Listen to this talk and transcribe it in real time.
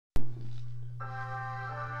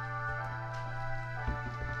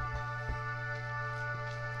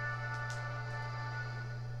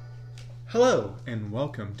Hello and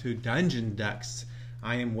welcome to Dungeon Ducks.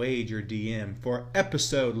 I am Wade, your DM, for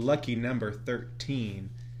episode lucky number 13.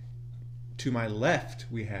 To my left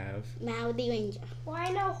we have Mal the Ranger,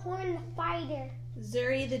 Rhino Horn the Fighter,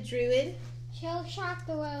 Zuri the Druid, Shell Shock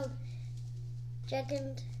the Road,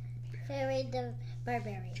 Dragon Fairy the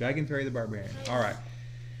Barbarian. Dragon Fairy the Barbarian. Alright.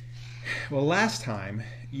 Well, last time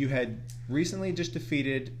you had recently just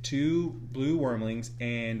defeated two blue wormlings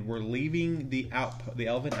and were leaving the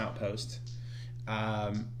elven outpost.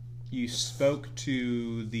 You spoke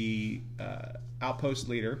to the outpost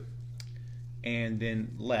leader and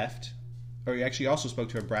then left. Or you actually also spoke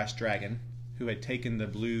to a brass dragon who had taken the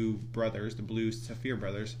blue Saphir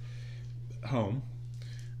brothers, home.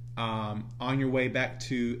 On your way back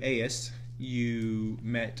to Aes, you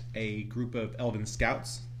met a group of elven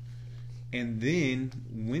scouts. And then,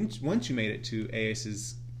 once you made it to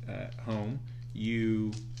Aes's home, Zuri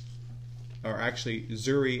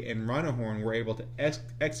and Rhinohorn were able to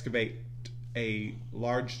excavate a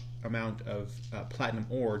large amount of platinum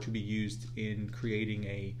ore to be used in creating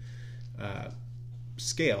a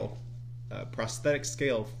prosthetic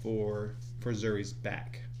scale for Zuri's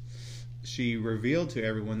back. She revealed to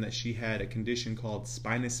everyone that she had a condition called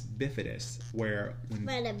spinous bifidus, where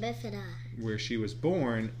she was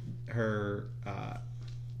born,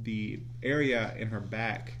 the area in her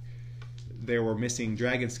back, there were missing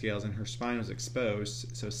dragon scales and her spine was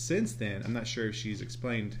exposed. So since then, I'm not sure if she's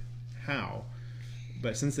explained how,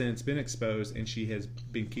 but since then it's been exposed and she has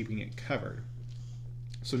been keeping it covered.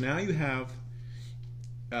 So now you have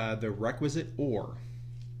the requisite ore.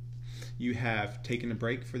 You have taken a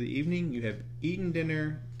break for the evening. You have eaten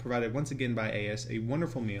dinner, provided once again by Aes, a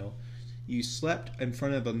wonderful meal. You slept in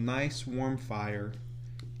front of a nice warm fire.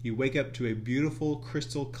 You wake up to a beautiful,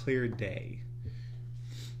 crystal clear day.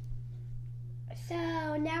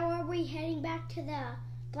 So now are we heading back to the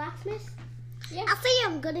blacksmith? Yeah. I think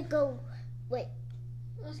I'm gonna go. Wait.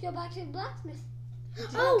 Let's go back to the blacksmith.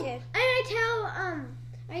 Okay. And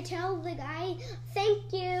I tell the guy,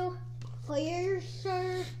 thank you for your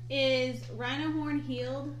service. Is Rhinohorn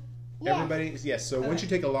healed? Yes. Everybody, yes. So once you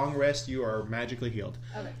take a long rest, you are magically healed.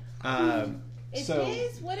 Okay.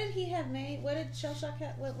 What did he have made? What did Shellshock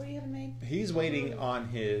have? What were you having made? He's waiting on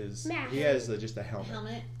his. Mask. He has just a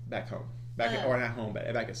helmet. Back home. Or not home,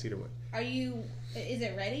 but back at Cedarwood. Is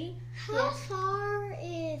it ready? How far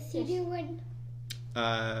is Cedarwood?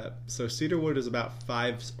 So Cedarwood is about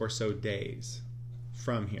 5 or so days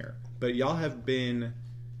from here. But y'all have been.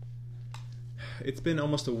 It's been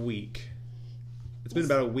almost a week. It's been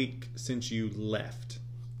about a week since you left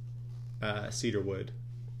Cedarwood.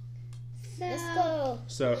 Let's go.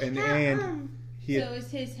 So So is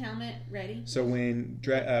his helmet ready? So when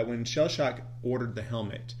Shellshock ordered the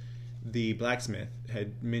helmet, the blacksmith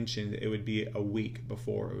had mentioned it would be a week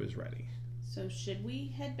before it was ready. So should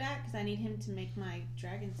we head back? Because I need him to make my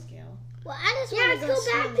dragon scale. Well, I just Let's want to go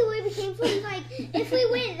back to where we came from. Like, if we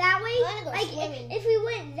went that way, if we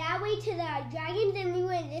went that way to the dragon, then we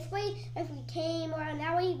went this way. If we came around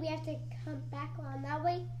that way, we have to come back around that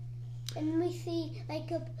way. And we see,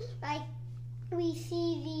 we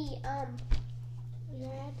see the,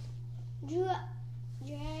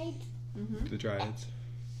 Dryads. Mm-hmm. The Dryads.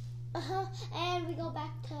 And we go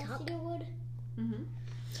back to Cedarwood. Mm-hmm.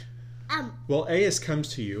 Well, Aes comes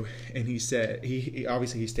to you, and he said, he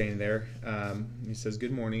obviously he's standing there. He says,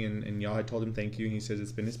 good morning, and y'all had told him thank you, and he says,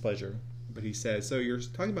 it's been his pleasure. But he says, so you're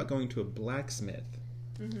talking about going to a blacksmith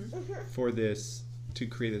for this, to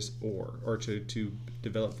create this ore, or to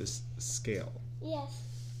develop this scale. Yes.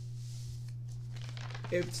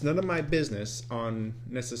 It's none of my business on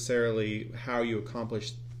necessarily how you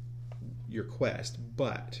accomplished your quest,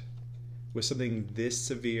 but with something this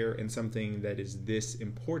severe and something that is this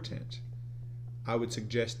important, I would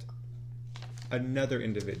suggest another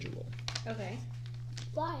individual. Okay.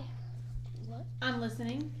 Why? What? I'm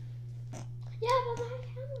listening. Yeah, but my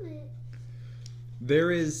helmet.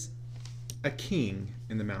 There is a king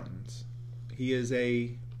in the mountains. He is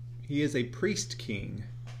a priest king.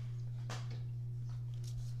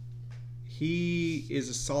 He is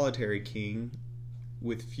a solitary king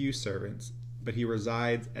with few servants, but he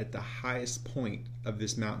resides at the highest point of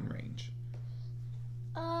this mountain range.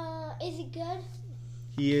 Is it good?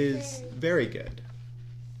 He is very good.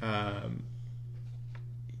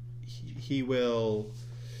 He will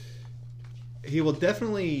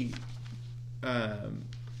definitely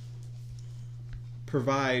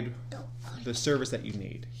provide the service that you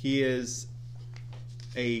need. He is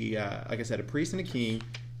like I said, a priest and a king,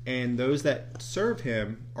 and those that serve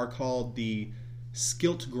him are called the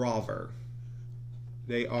Skiltgrover.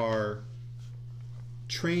 They are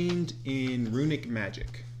trained in runic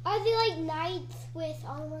magic. Are they like knights with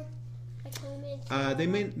armor? Like helmets?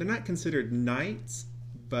 They're not considered knights,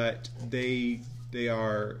 but they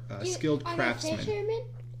are skilled craftsmen.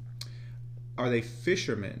 Are they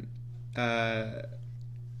fishermen? Are they fishermen?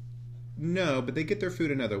 No, but they get their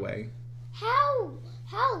food another way.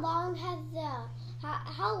 How long has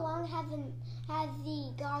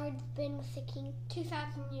the guards been with the king?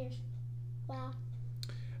 2,000 years. Wow.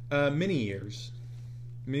 Many years.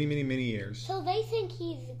 Many years. So they think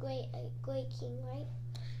he's a great king, right?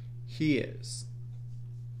 He is.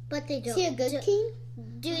 But they don't. Is he a good king?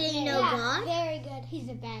 Do they know God? Very good. He's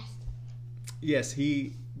the best. Yes,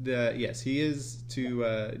 he is.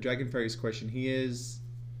 To Dragon Fairy's question, he is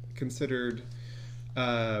considered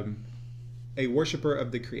a worshiper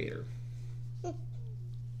of the Creator.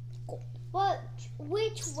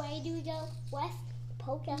 Which way do we go? West?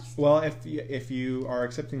 Podcast. Well, if you are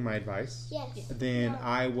accepting my advice, yes, then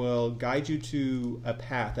I will guide you to a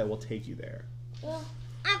path that will take you there.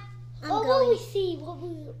 What will we see?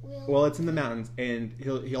 Well, it's in the mountains, and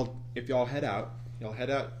he'll if y'all head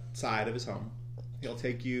outside of his home. He'll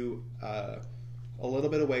take you a little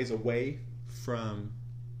bit of ways away from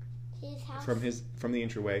his house, from the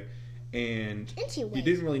entryway, and Entryway. You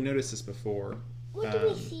didn't really notice this before. What do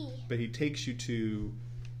we see? But he takes you to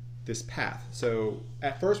this path. So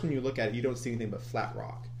at first, when you look at it, you don't see anything but flat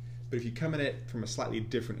rock. But if you come at it from a slightly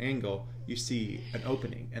different angle, you see an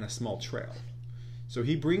opening and a small trail. So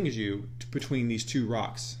he brings you between these two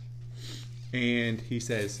rocks, and he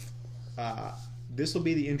says, "This will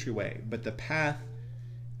be the entryway, but the path,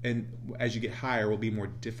 and as you get higher, will be more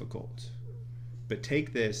difficult. But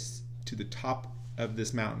take this to the top of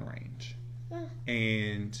this mountain range,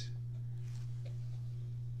 and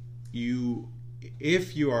you,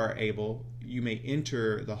 if you are able, you may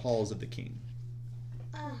enter the halls of the king."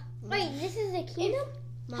 Wait, this is a kingdom?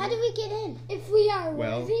 How do we get in? If we are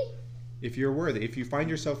worthy? If you're worthy, if you find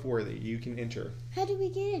yourself worthy, you can enter. How do we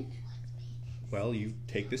get in? Well, you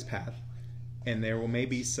take this path, and there will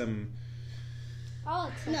maybe some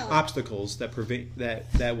No. obstacles that prevent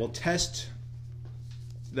that will test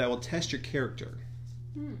your character.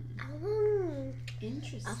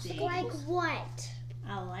 Interesting. Like what?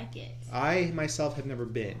 I like it. I myself have never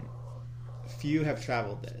been. Few have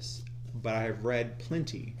traveled this, but I have read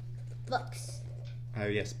plenty. Books.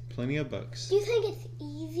 Yes, plenty of books. Do you think it's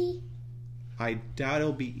easy? I doubt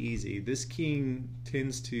it'll be easy. This king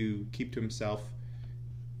tends to keep to himself.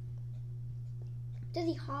 Does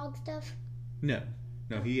he hog stuff? No,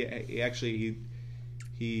 he actually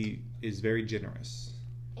is very generous.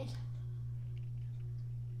 All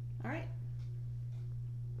right.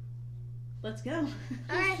 Let's go.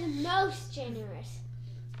 He's the most generous.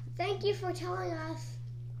 Thank you for telling us.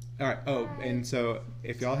 All right. Oh, and so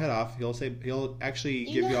if y'all head off, he'll actually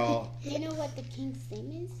give y'all. Do you know what the king's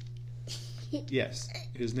name is? Yes,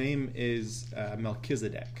 his name is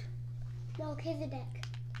Melchizedek. Melchizedek.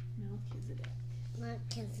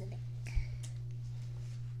 Melchizedek.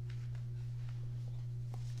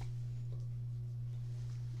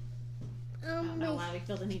 I don't know why we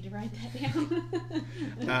feel the need to write that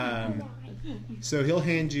down. So he'll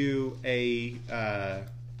hand you a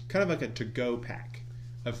kind of like a to-go pack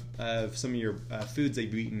of some of your foods that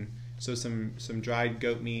you've eaten. So some dried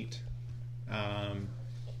goat meat,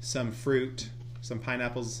 some fruit, some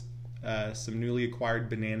pineapples, some newly acquired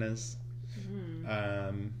bananas,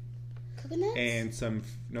 Coconuts? and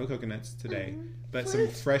no coconuts today, but Fruit?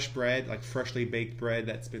 some fresh bread, like freshly baked bread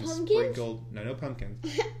that's been Pumpkins? sprinkled. No pumpkins.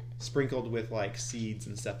 Sprinkled with like seeds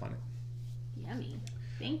and stuff on it. Yummy.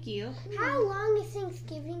 Thank you. How long is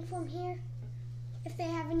Thanksgiving from here? If they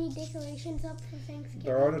have any decorations up for Thanksgiving?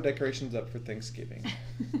 There are no decorations up for Thanksgiving.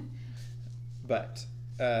 But,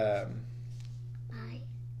 Bye.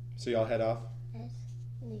 so y'all head off?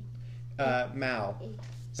 Mal,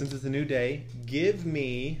 since it's a new day, give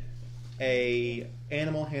me a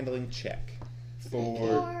animal handling check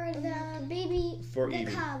For the baby, for the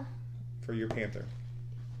Evie, cub. for your panther.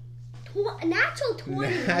 Natural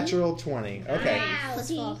 20. Natural 20. Okay.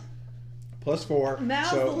 Wow. Plus 4. Mal's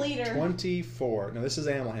so the leader. 24. Now this is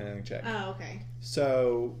animal handling check. Oh, okay.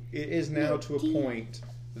 So it is now to a point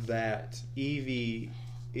that Evie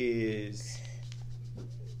is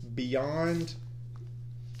beyond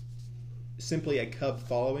simply a cub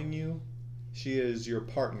following you. She is your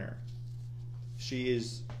partner. She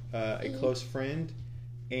is a close friend,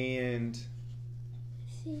 and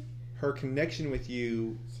her connection with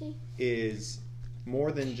you is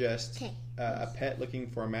more than just a pet looking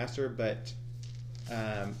for a master, but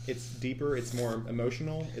it's deeper, it's more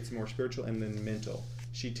emotional, it's more spiritual, and then mental.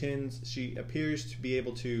 She appears to be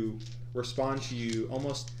able to respond to you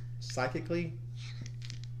almost psychically,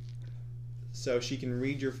 so she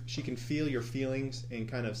can feel your feelings and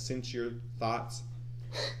kind of sense your thoughts.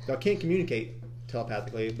 Y'all can't communicate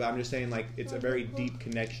telepathically, but I'm just saying, like, it's a very deep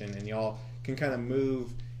connection, and y'all can kind of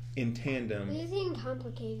move in tandem. We're getting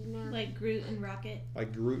complicated now. Like Groot and Rocket.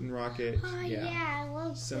 Like Groot and Rocket. Yeah, I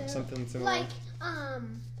love Something similar. Like,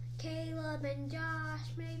 Caleb and Josh,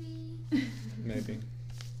 maybe. Maybe.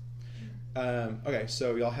 Okay,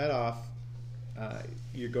 so y'all head off.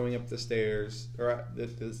 You're going up the stairs, or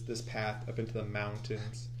this path up into the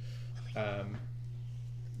mountains.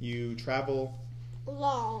 You travel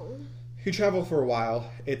Long. You travel for a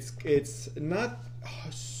while. It's not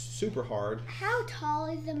super hard. How tall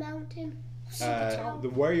is the mountain?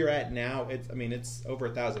 Where you're at now, it's over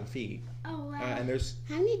 1,000 feet. Oh wow! And there's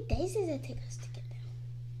How many days does it take us to get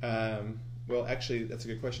there? well, actually, that's a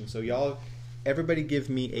good question. So y'all, everybody, give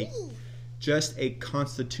me just a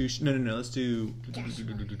constitution. No. Let's do.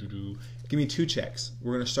 Give me 2 checks.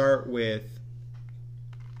 We're gonna start with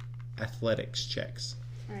athletics checks.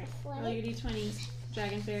 All right. Roll your d20s.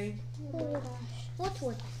 Dragon Fairy. Oh my gosh. What's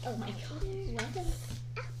one? Oh my god.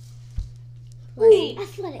 What? Ooh,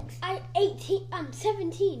 athletics.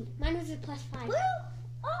 17. Mine was a +5.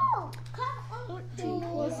 Oh,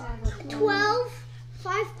 12.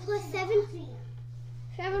 5 plus 7.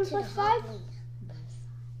 7 plus 5.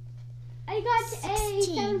 I got a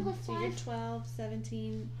 7 plus So you're 5. 12,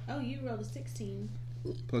 17. Oh, you rolled a 16.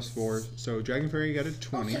 Plus 4. So Dragon Fairy got a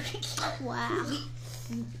 20. Wow.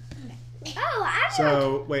 Oh, I got.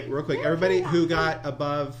 So wait, real quick. Everybody who got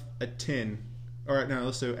above a 10. All right, no,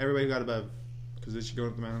 let's do everybody who got above, because this should go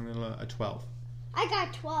up the mountain, a 12. I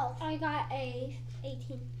got 12. I got a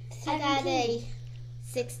 18. I got a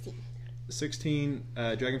 16. 16.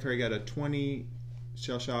 Dragon Fairy got a 20.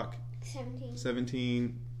 Shell Shock 17.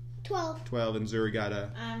 17. 12. 12, and Zuri got a.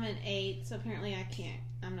 I'm an 8, so apparently I can't.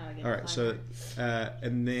 I'm not a good All right, so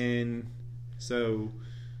and then so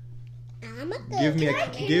I'm a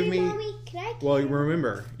good. give me Mommy, can I Well,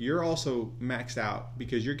 remember, you're also maxed out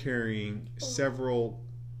because you're carrying several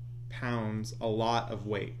pounds, a lot of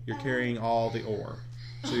weight. You're carrying all the ore.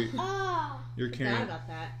 So you're Forgot carrying about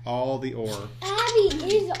that. all the ore.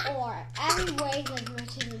 Abby is ore. Abby weighs as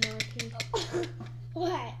much as Milky.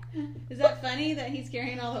 What? Is that funny that he's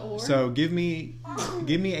carrying all the ore? So give me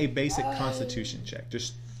a basic Constitution check.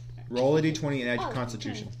 Just roll a d20 and add your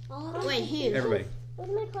Constitution. Wait, who? Everybody,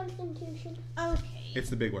 What's my Constitution? Okay. it's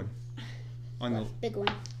the big one. On the Big one.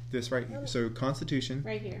 this right. So Constitution.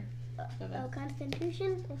 Right here.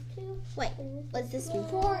 Constitution plus 2. Wait, what's this mean?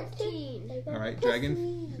 14. All right,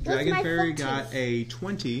 Dragon Fairy got a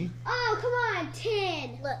 20. Oh, come on,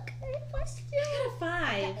 10. Look, I got a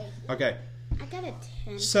 5. Okay. I got a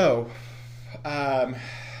 10. So,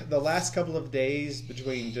 the last couple of days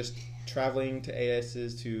between just traveling to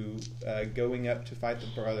AS's to going up to fight the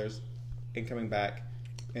brothers and coming back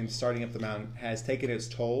and starting up the mountain has taken its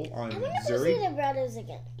toll on I want to see Zuri. the brothers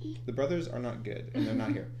again. The brothers are not good, and they're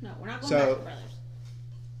not here. No, we're not going So- back to brothers.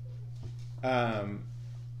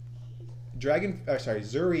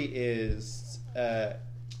 Zuri is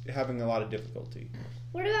having a lot of difficulty.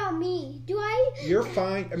 What about me? Do I? You're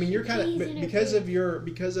fine. I mean, you're kind Please of because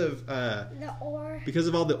of The ore. because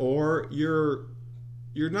of all the ore, you're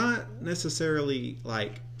not necessarily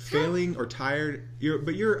like failing or tired.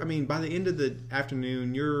 I mean, by the end of the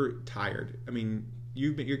afternoon, you're tired. I mean,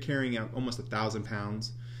 you're carrying out almost 1,000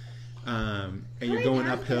 pounds, and you're going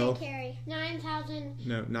uphill. 9,000.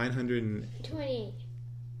 No, 900 28.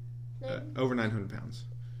 over 900 pounds,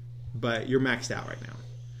 but you're maxed out right now.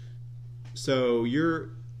 So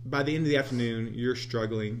by the end of the afternoon, you're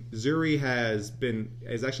struggling. Zuri has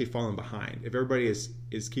actually fallen behind. If everybody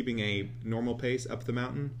is keeping a normal pace up the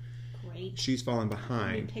mountain, Great. she's fallen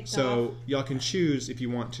behind. picked So y'all can choose if you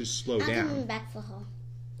want to slow I'm coming down. back for her.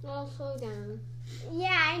 I'll slow down.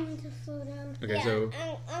 Yeah, I need to slow down. Okay, Yeah, so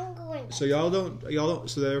I'm going. so y'all don't.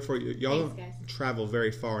 So therefore, y'all Thanks, don't guys. travel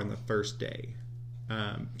very far in the first day.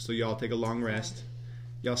 So y'all take a long rest.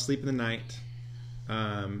 Y'all sleep in the night.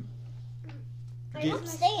 I'm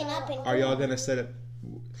staying up and Are y'all gonna set up?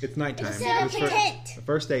 It's nighttime. set up The a fir- tent. The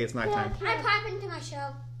first day, it's nighttime. I pop into my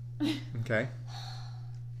shell. Okay.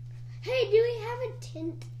 Hey, do we have a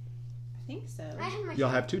tent? I think so. I have my Y'all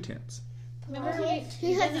have 2 tents. Remember, Who we've has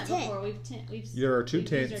done a that tent? before. There are 2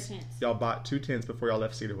 we've used tents. our tents. Y'all bought 2 tents before y'all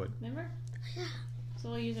left Cedarwood. Remember? So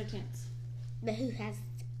we'll use our tents. But who has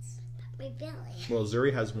My belly. Well,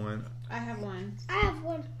 Zuri has one. I have one. I have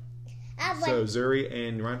one. I have So Zuri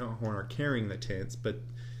and Rhinohorn are carrying the tents, but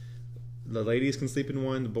the ladies can sleep in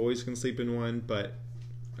one, the boys can sleep in one, but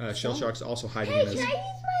Shell Shock's also hiding Hey, in can his. I use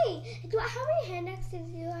how many hand axes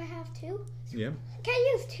do I have? 2? Yeah. Can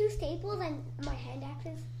I use 2 staples and my hand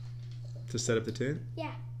axes? To set up the tent?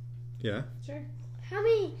 Yeah. Yeah. Sure. How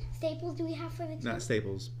many staples do we have for the tent? Not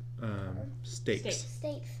staples. Stakes.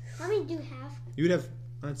 Stakes. How many do you have? You would have,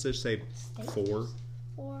 I'd just say 4.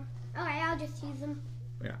 4. Okay, I'll just use them.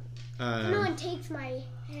 Yeah. No one takes my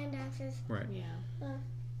hand axes. Right. Yeah.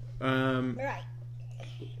 Right.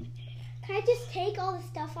 Can I just take all the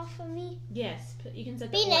stuff off of me? Yes. You can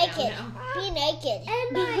set the Be oar down naked. now. Be naked.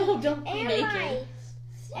 And my No, don't be and naked.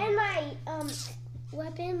 my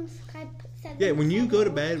weapons. Can I set Yeah, them when you aside? go to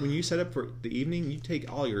bed, when you set up for the evening, you take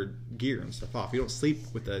all your gear and stuff off. You don't sleep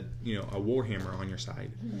with a war hammer on your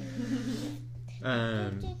side.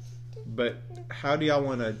 But how do y'all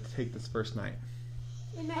want to take this first night?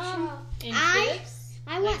 In my shop. In I- shifts?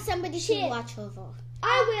 I want somebody to Shit. watch over.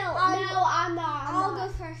 I will. No, I'm not. I'll go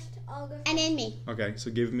first. I'll go first. And then me. Okay, so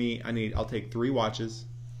give me. I'll take 3 watches.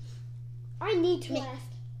 I need to Me. rest.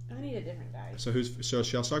 I need a different guy. So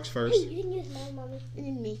Shell Shock's first, Hey, you can use mine, mommy. And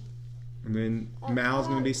then me. and then Mal's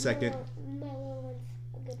gonna be second. My little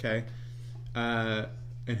one's good. Okay.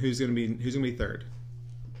 And who's gonna be third?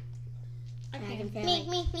 I Dragon can. fairy.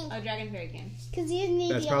 Me. Oh, Dragon Fairy can. Because you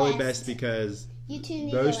need That's your probably rest. best because You two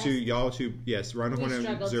need those your two, rest. y'all two, yes, Rhino We and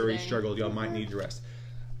struggled Zuri today. struggled. Y'all might need to rest.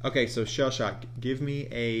 Okay, so Shell Shock, give me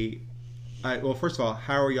a. Well, first of all,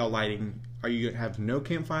 how are y'all lighting? Are you gonna have no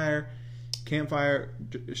campfire?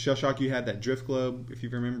 Shell Shock, you had that drift globe, if you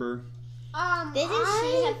remember. Didn't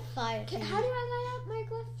she have fire? How do I light up my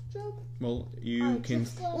glyph strobe? Well, you can.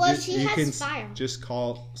 drift globe. Well, just, she you has can fire. just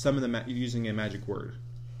call some of the using a magic word,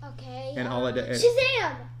 Okay. and all it.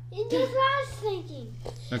 Shazam! That's what I was thinking.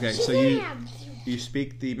 Okay, so you Shazam! you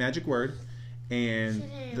speak the magic word, and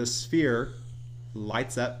Shazam. the sphere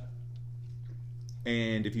lights up,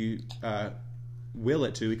 and if you will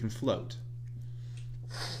it to, it can float.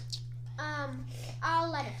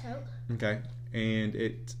 I'll let it float. Okay, and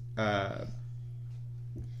it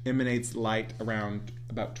emanates light around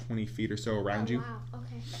about 20 feet or so around you. Wow.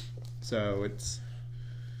 Okay. So it's.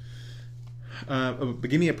 But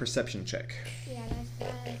give me a perception check. Yeah,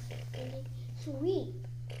 that's sweet.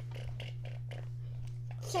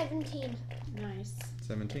 17. Nice.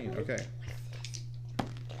 17. Okay.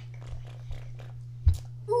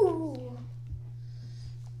 Ooh.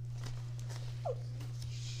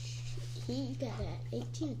 He got an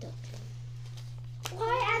 18 though. Why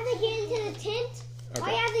as I get into the tent? Why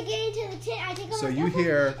Okay. as I get into the tent, I take all So my you stuff off,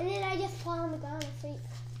 hear and then I just fall on the ground and sleep.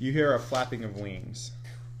 you hear a flapping of wings.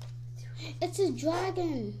 It's a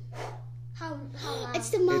dragon. How loud? It's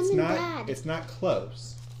the mom and dad. It's not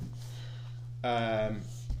close.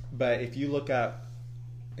 But if you look up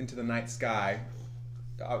into the night sky,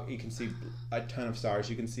 you can see a ton of stars.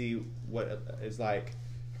 You can see what is like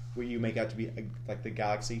what you make out to be like the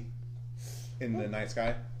galaxy in the night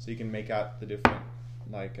sky. So you can make out the different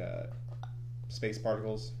like space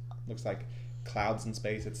particles. Looks like clouds in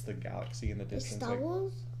space. It's the galaxy in the Like distance. Star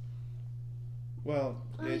Wars? Well,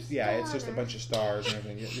 Oh, it's just a bunch of stars and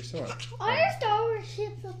everything. You're still Are there Star Wars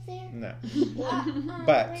ships up there? no.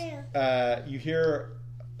 Where? But you hear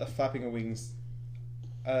a flapping of wings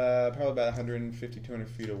probably about 150, 200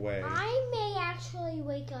 feet away. I may actually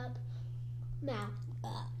wake up now.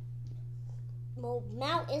 Well,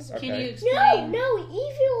 Mal is. Okay. Can you No, explain? no,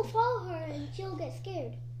 Evie will follow her and she'll get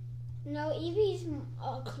scared. No, Evie's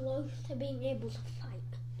close to being able to fight.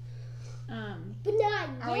 But not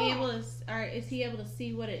Are we yet. able to? Is he able to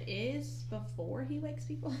see what it is before he wakes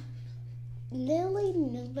people? Literally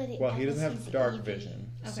nobody. Well, he ever doesn't have sees dark Evie.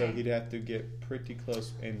 vision, so Okay. he'd have to get pretty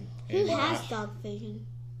close and Who has dark vision?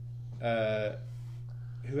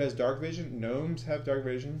 who has dark vision? Gnomes have dark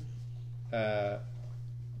vision. That'd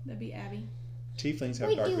be Abby. Tieflings have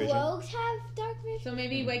Wait, dark do vision. rogues have dark vision? So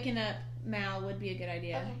maybe waking up Mal would be a good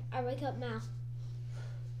idea. Okay, I wake up now.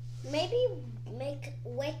 Maybe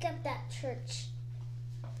wake up that church.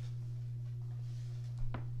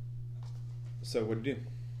 So what do you do?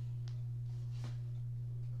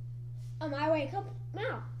 I wake up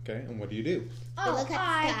now. Okay, and what do you do? Oh, look at the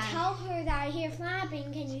I sky. tell her that I hear flapping.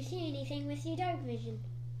 Can you see anything with your dark vision?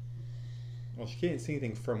 Well, she can't see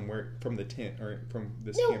anything from the tent or from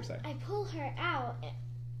this No, campsite. I pull her out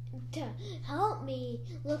to help me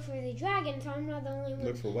look for the dragon, so I'm not the only one.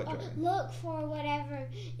 Look for what dragon? Look for whatever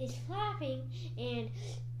is flapping, and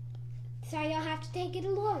so I don't have to take it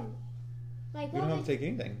alone. Like You don't what? have to take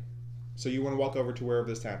anything. So you want to walk over to wherever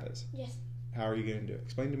this tap is. Yes. How are you going to do it?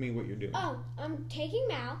 Explain to me what you're doing. Oh, I'm taking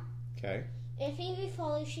Mal. Okay. If Evie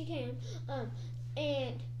follows, she can.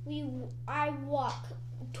 And I walk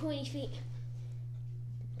 20 feet.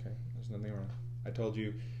 Okay. There's nothing wrong. I told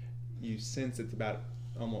you, you sense it's about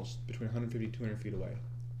almost between 150 and 200 feet away.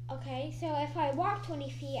 Okay, so if I walk 20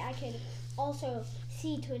 feet, I could also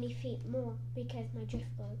see 20 feet more because my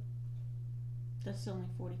drift boat. That's only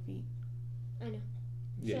 40 feet. I know.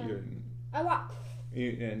 Yeah, So, I walk.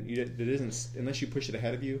 it isn't unless you push it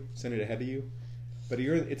ahead of you, send it ahead of you. But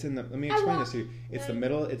it's in the. Let me explain this to you. It's the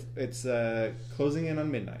middle. It's closing in on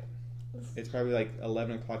midnight. It's probably like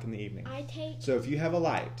 11 o'clock in the evening. So if you have a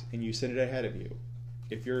light and you send it ahead of you,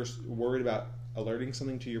 if you're worried about alerting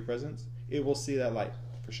something to your presence, it will see that light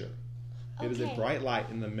for sure. Okay. It is a bright light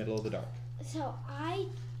in the middle of the dark. So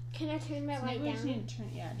can I turn my light down?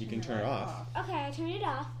 You can turn it off. Okay, I turn it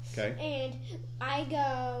off. Okay. And I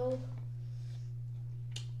go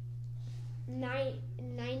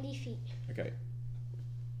 90 feet. Okay.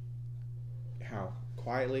 How?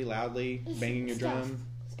 Quietly, loudly, banging your drum?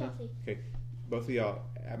 Stealthy. Okay. Both of y'all.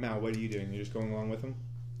 Mal, what are you doing? You're just going along with them?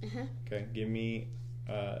 Uh-huh. Okay. Give me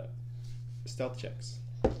stealth checks.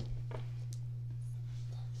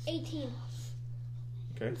 18.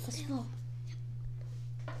 Okay.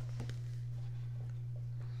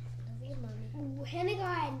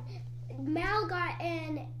 Mal got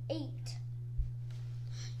an 8.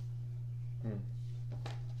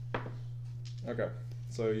 Okay.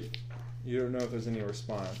 So you don't know if there's any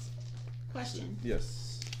response. Question.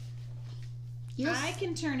 Yes. I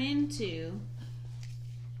can turn into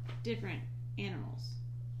different animals.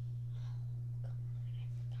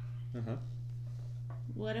 Uh-huh.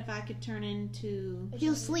 What if I could turn into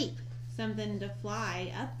You'll sleep. something to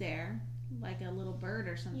fly up there, like a little bird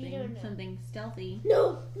or something, something stealthy?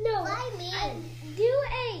 No. Fly me.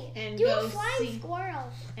 Do a flying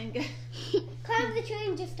squirrel. And go. Climb the tree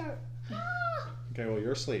and just start. Okay. Well,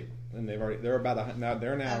 you're asleep, and they're about about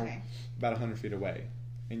 100 feet away,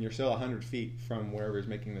 and you're still 100 feet from wherever is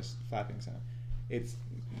making this flapping sound.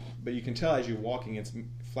 But you can tell as you're walking, it's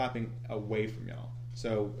flapping away from y'all.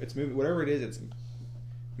 So it's moving. Whatever it is, it's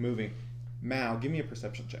moving. Mal, give me a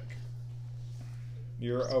perception check.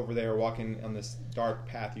 You're over there walking on this dark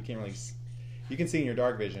path. You can't really. You can see in your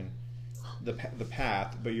dark vision the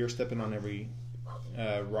path, but you're stepping on every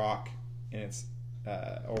rock and it's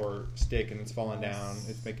or stick, and it's falling down.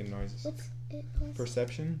 It's making noises. What's it?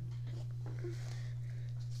 Perception.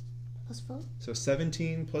 +4. So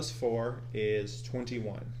 17 plus 4 is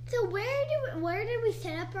 21. So where did we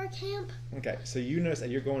set up our camp? Okay, so you notice that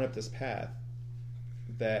you're going up this path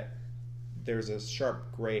that there's a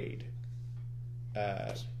sharp grade.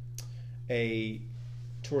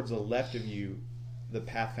 Towards the left of you, the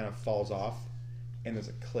path kind of falls off, and there's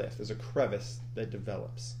a cliff. There's a crevice that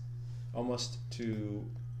develops, almost to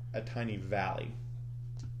a tiny valley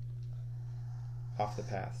off the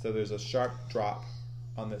path. So there's a sharp drop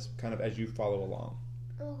on this kind of as you follow along.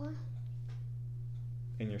 Uh-huh.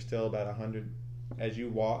 And you're still about 100. As you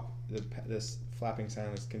walk, this flapping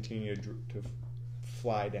sound is continuing to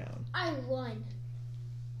fly down. I run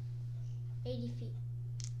 80 feet.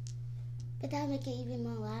 But that would make it even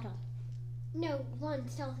more louder. No, run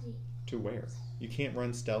stealthy. To where? You can't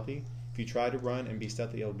run stealthy. If you try to run and be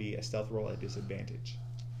stealthy, it'll be a stealth roll at disadvantage.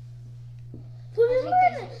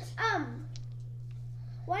 Remember,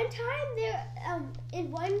 one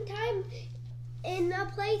time in a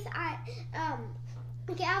place I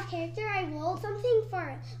get out of character, I rolled something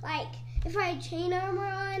for like if I had chain armor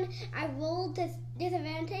on, I rolled this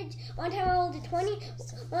disadvantage. One time I rolled a 20,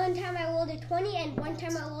 one time I rolled a 20, and one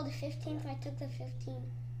time I rolled a 15, so I took the 15.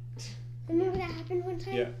 Remember that happened one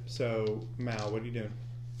time? Yeah, so Mal, what are you doing?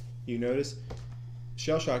 You notice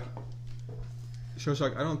Shellshock,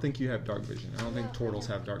 I don't think you have dark vision. I don't think turtles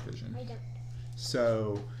have dark vision. I don't.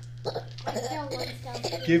 So I still want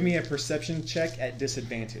stealth. give me a perception check at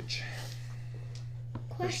disadvantage.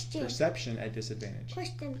 Question. Perception at disadvantage.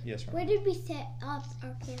 Question. Yes, Where did we set up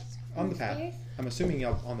our camp? On the path. Stairs? I'm assuming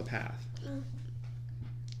y'all on the path.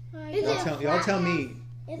 Is it Y'all tell me.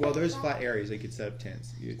 Is Well, it there's flat areas that you could set up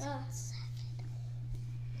tents.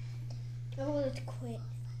 I will quit.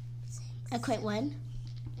 I quit 1.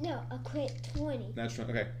 No, I quit 20. That's right.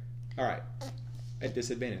 Okay. All right. At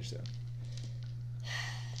disadvantage, though.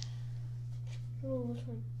 Oh, which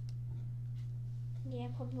one? Yeah,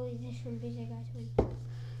 probably this one because I got 20.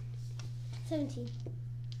 17.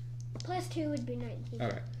 Plus 2 would be 19.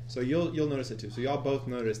 Okay. So you'll notice it too. So y'all both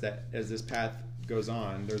notice that as this path goes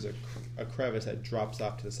on, there's a crevice that drops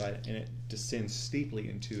off to the side, and it descends steeply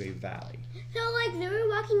into a valley. So, like, they were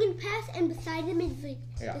walking in past, and beside them is, like,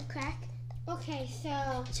 the crack. Okay,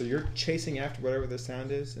 so... So you're chasing after whatever the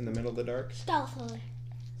sound is in the middle of the dark? Stealthily.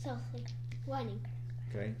 Running.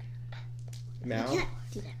 Okay. Now? I can't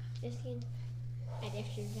do that. Just kidding. At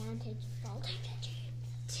disadvantage.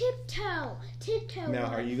 Tiptoe. Now,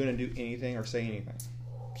 are you going to do anything or say anything?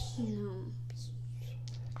 No.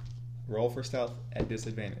 Roll for stealth at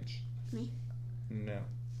disadvantage. Me? No.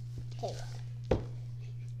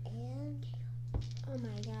 And oh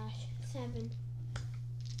my gosh, 7.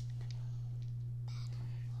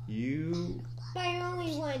 But I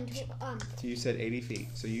only won. You said 80 feet,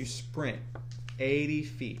 so you sprint 80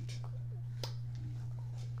 feet.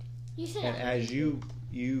 You said. And as you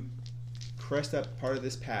crest up part of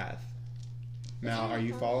this path, Mal, are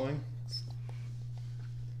you following?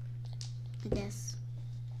 I guess.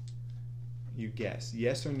 You guess.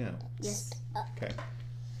 Yes or no? Yes. Okay.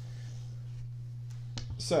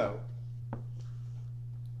 So,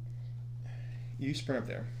 you sprint up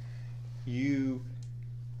there. You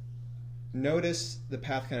notice the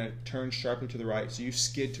path kind of turns sharply to the right, so you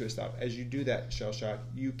skid to a stop. As you do that, Shell Shock,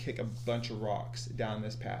 you kick a bunch of rocks down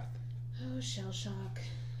this path. Oh, Shell Shock.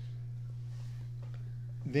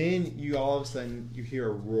 Then you all of a sudden you hear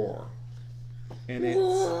a roar, and I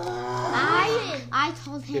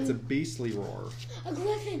told him it's a beastly roar. A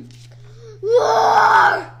griffin.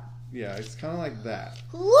 roar. Yeah, it's kind of like that.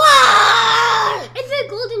 Roar! It's a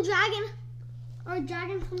golden dragon. Or a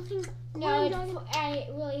dragon something. No, I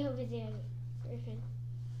really hope it's a griffin.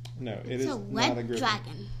 No, It's it is a not wet a griffin.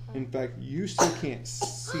 dragon. In fact, you still can't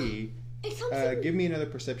see. It's something. Give me another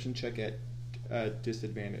perception check at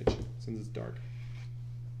disadvantage since it's dark.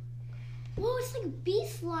 Whoa, it's like a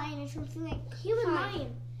beast lion or something, like human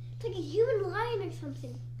lion. It's like a human lion or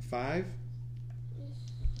something. 5.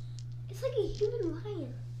 It's like a human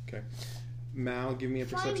lion. Okay. Mal, give me a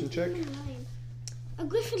Flying perception check. human lion. A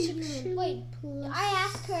griffin human. Wait, I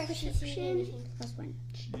asked her if she seen anything. +1.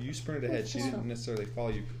 You sprinted ahead. She didn't necessarily follow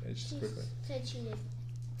you just quickly. Said she did.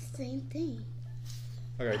 Same thing.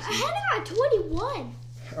 Okay. I So had her at 21.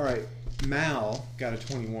 all right. Mal got a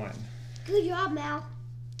 21. Good job, Mal.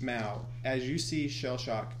 Mal, as you see Shell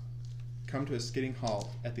Shock come to a skidding halt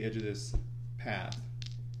at the edge of this path,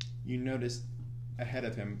 you notice ahead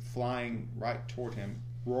of him, flying right toward him,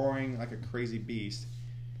 roaring like a crazy beast,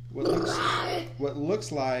 what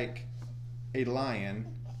looks like a lion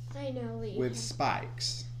I know. with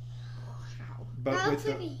spikes, That but looks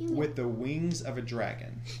like a human. with the wings of a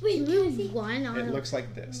dragon. Wait, Can we run all It the looks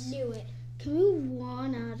like this. Knew it. Can we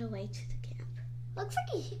run all the way to the camp? It looks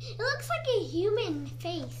like a human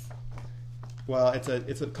face. Well,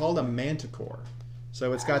 it's called a manticore.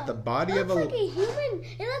 So it's got the body It of a. looks like a human.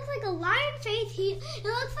 It looks like a lion face. It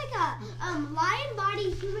looks like a lion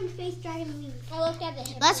body, human face, dragon wings. I looked at the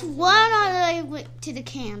hip. Let's run all the way to the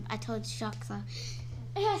camp. I told Shaksa.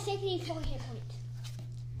 It has 64 hit points.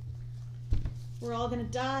 We're all gonna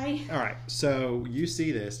die. All right, so you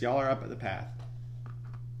see this. Y'all are up at the path.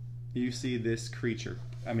 You see this creature.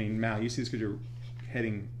 I mean, Mal, you see this creature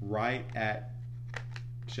heading right at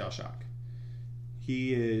Shell Shock.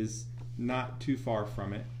 He is not too far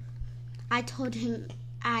from it. I told him.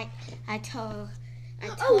 I told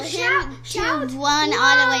Oh, him shout, to run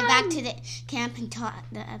all the way back to the camp and taught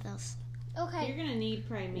the others. Okay. You're gonna need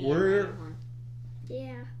probably me. We're- and Reinhorn.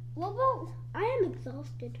 Yeah. What about? I am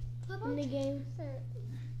exhausted in the game.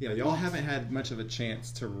 Yeah, y'all haven't had much of a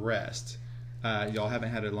chance to rest. Y'all haven't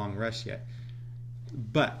had a long rest yet.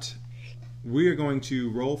 But we are going to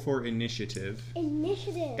roll for initiative.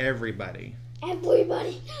 Initiative. Everybody.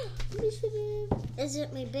 Everybody. Initiative. Is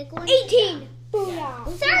it my big one? 18. Yeah.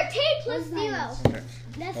 13 plus 0. Okay.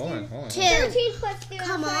 That's Hold it. on. 13 plus 0.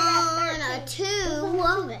 Come so I on, got a 13. 2.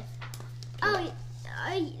 Oh,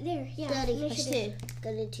 there. Yeah. 30 plus Initiative. 2. Go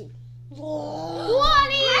to 2. 20.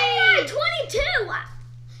 Henny got 22.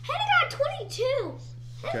 Henny got 22.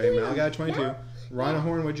 Okay, Mal got 22.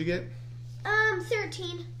 Rhinehorn, what'd you get?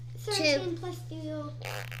 13. 13 plus 2.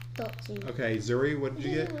 13. Okay, Zuri, what did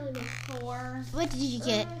you get? 4. What did you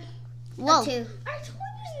get? Whoa. 2. I told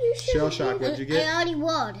you should. Shell Shock, what'd you I get? already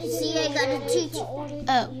rolled. See, I got a 2.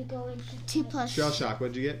 Oh. 2 plus. Shell Shock,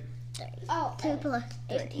 what'd you get? Oh, 2 plus.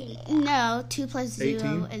 18. No, 2 plus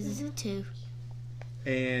 0 18? is 2.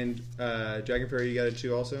 And Dragon Fairy, you got a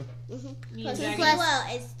 2 also? Me and 2 Dragon,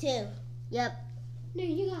 plus. Is 2. Yep. No,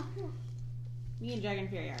 you got 4. me and Dragon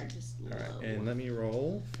Fury are just low. Alright, and let me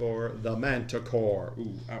roll for the Manticore.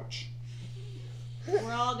 Ooh, ouch.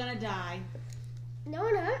 We're all gonna die. No,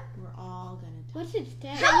 we're not. We're all gonna die. What's its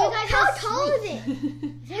stat? How tall is it?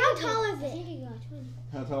 How tall is it?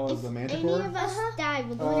 How tall is the Any Manticore? of us die,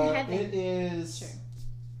 we're going to heaven. It is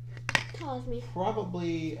Tall as me.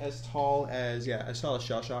 probably as tall as Shell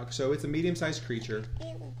Shock. So it's a medium-sized creature.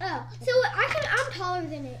 Oh, so I'm taller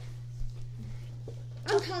than it.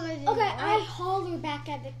 I'm taller than it. Okay, I holler back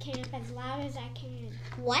at the camp as loud as I can.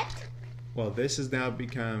 What? Well, this has now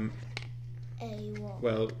become A wall.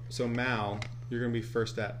 well. So Mal, you're gonna be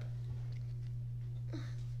first up.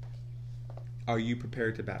 Are you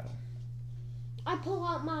prepared to battle? I pull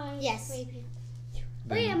out my Yes. rapier.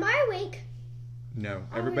 Wait, am I awake? No,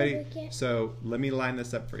 everybody. So let me line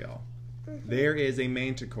this up for y'all. There is a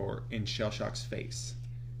manticore in Shellshock's face.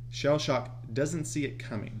 Shellshock doesn't see it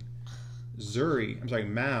coming.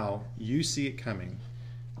 Mal, you see it coming.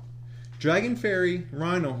 Dragon Fairy,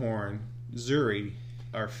 Rhinohorn, Zuri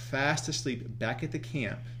are fast asleep back at the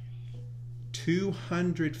camp,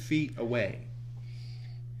 200 feet away.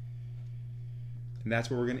 And that's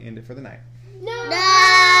where we're going to end it for the night. No!